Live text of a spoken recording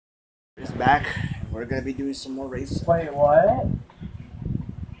is back. We're gonna be doing some more races. Wait, what?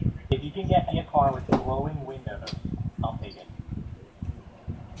 If you can get me a car with glowing windows, I'll take it.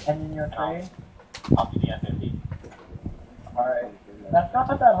 And in your trade? I'll do the F50. Alright. That's not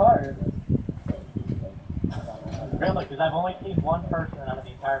that hard. Really, because I've only seen one person out of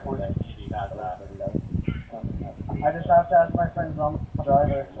the entire Forza community who has that. I just have to ask my friends on the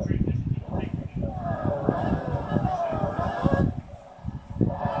driver.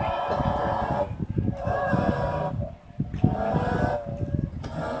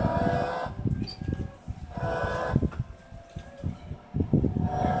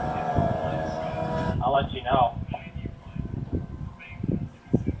 I'll let you know.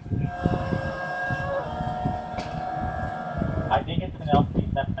 I think it's an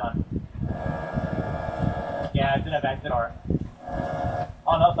LC step done. Yeah, it's an Aventador.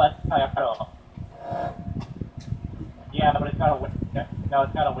 Oh no, that's Toyota. Yeah, but it's got a wing. No,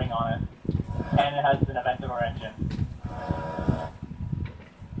 it's got a wing on it. And it has an Aventador engine.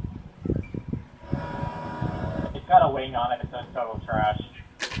 It's got a wing on it, so it's total trash.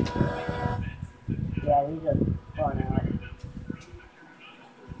 Yeah, we just fun out.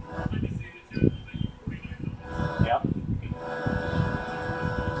 Yep.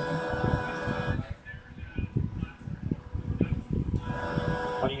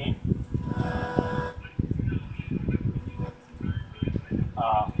 What do you mean?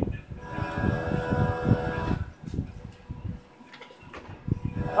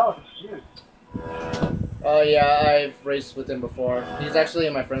 Oh, shoot. Oh yeah, I've raced with him before. He's actually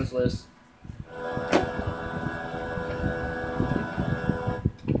in my friends list.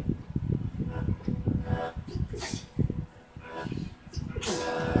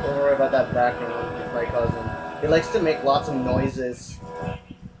 Don't worry about that background. It's my cousin. He likes to make lots of noises.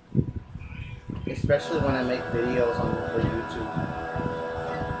 Especially when I make videos for YouTube.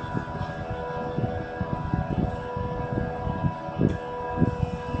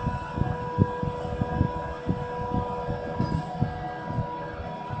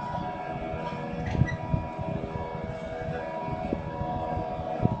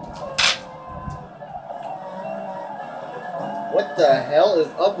 What the hell is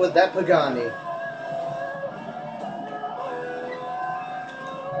up with that Pagani?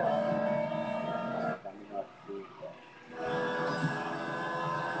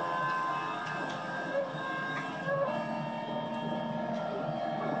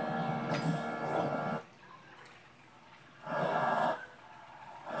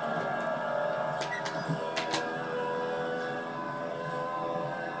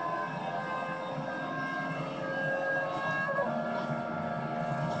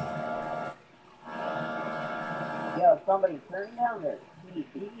 Yo, somebody turn down their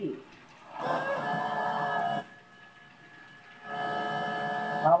TV.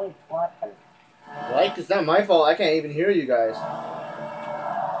 Probably flat. Like, it's not my fault. I can't even hear you guys.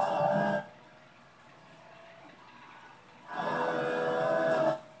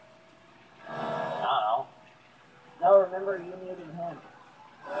 No, remember you muted him.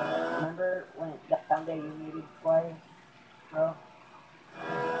 Remember when that day you muted Squire, bro?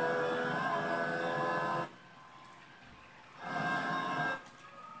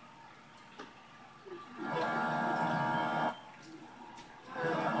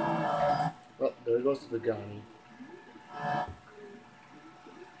 Oh, there goes the Pagani.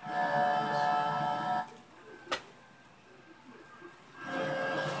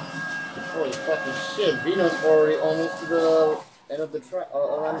 Holy fucking shit, Vino's already almost to the end of the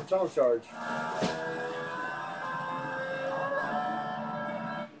around the tunnel charge.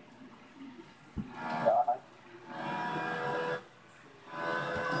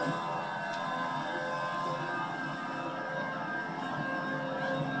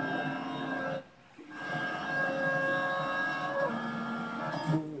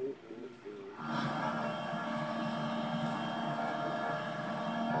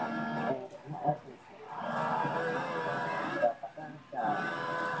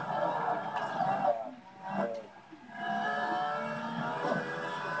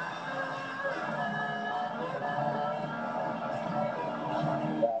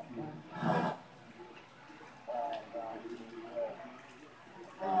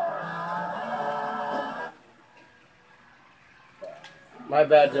 My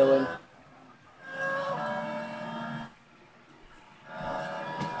bad, Dylan.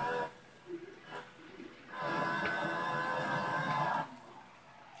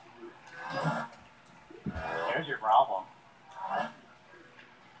 There's your problem.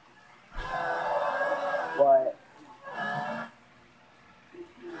 What?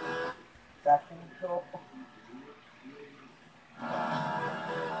 Traction control?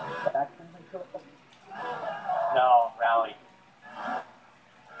 Traction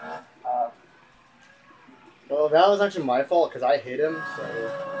that was actually my fault because I hit him. So.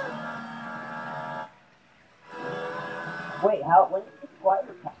 Wait, when did the squire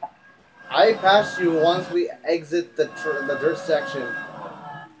pass? I passed you once we exit the dirt section.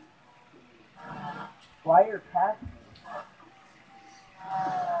 Squire passed me.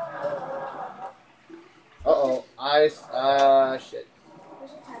 Uh-oh. Shit.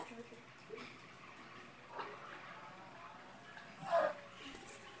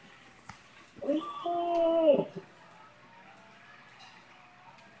 Whee!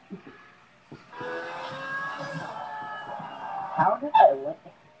 How did I land?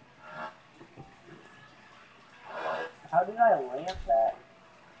 How did I land that?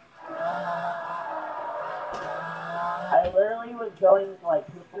 I literally was going like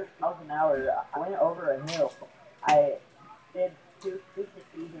 200 miles an hour. I went over a hill. I did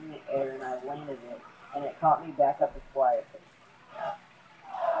 260s in the air and I landed it, and it caught me back up the squire.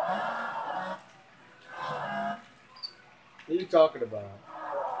 What are you talking about?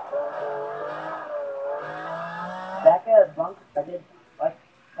 Back at bunker, I did like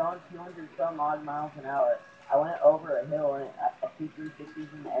going 200 some odd miles an hour. I went over a hill and I did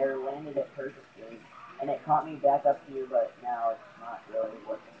 360s in the air, landed it perfectly, and it caught me back up here, but now it's not really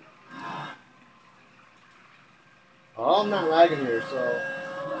working. Oh, I'm not lagging here, so.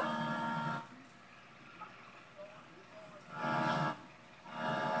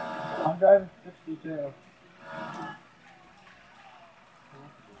 I'm driving 62.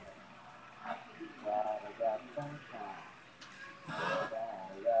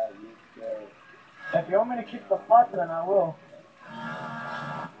 If you want me to kick the butt, then I will.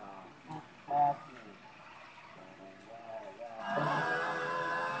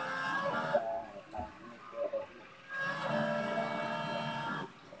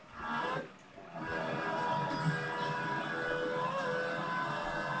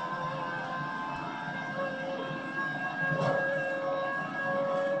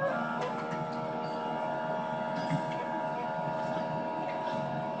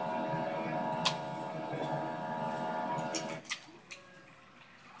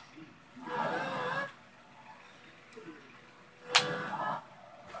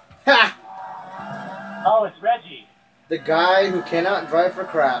 Ha! Oh, it's Reggie. The guy who cannot drive for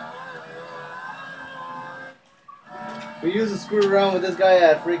crap. We used to screw around with this guy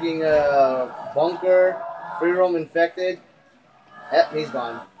at freaking bunker, free roam infected. Yep, he's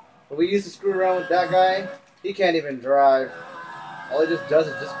gone. But we used to screw around with that guy. He can't even drive. All he just does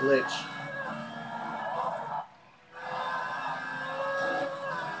is just glitch.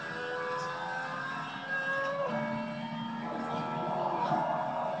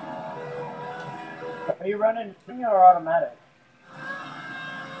 Are you running semi or automatic?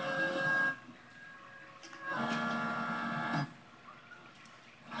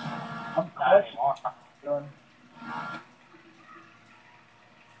 I'm not anymore.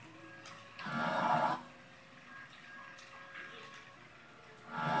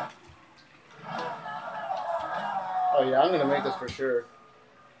 Oh yeah, I'm gonna make this for sure.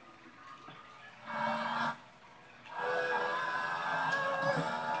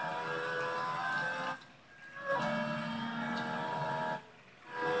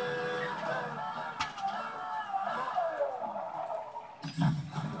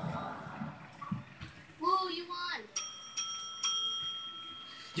 Woo, you won!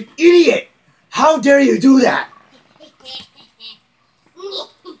 You idiot! How dare you do that?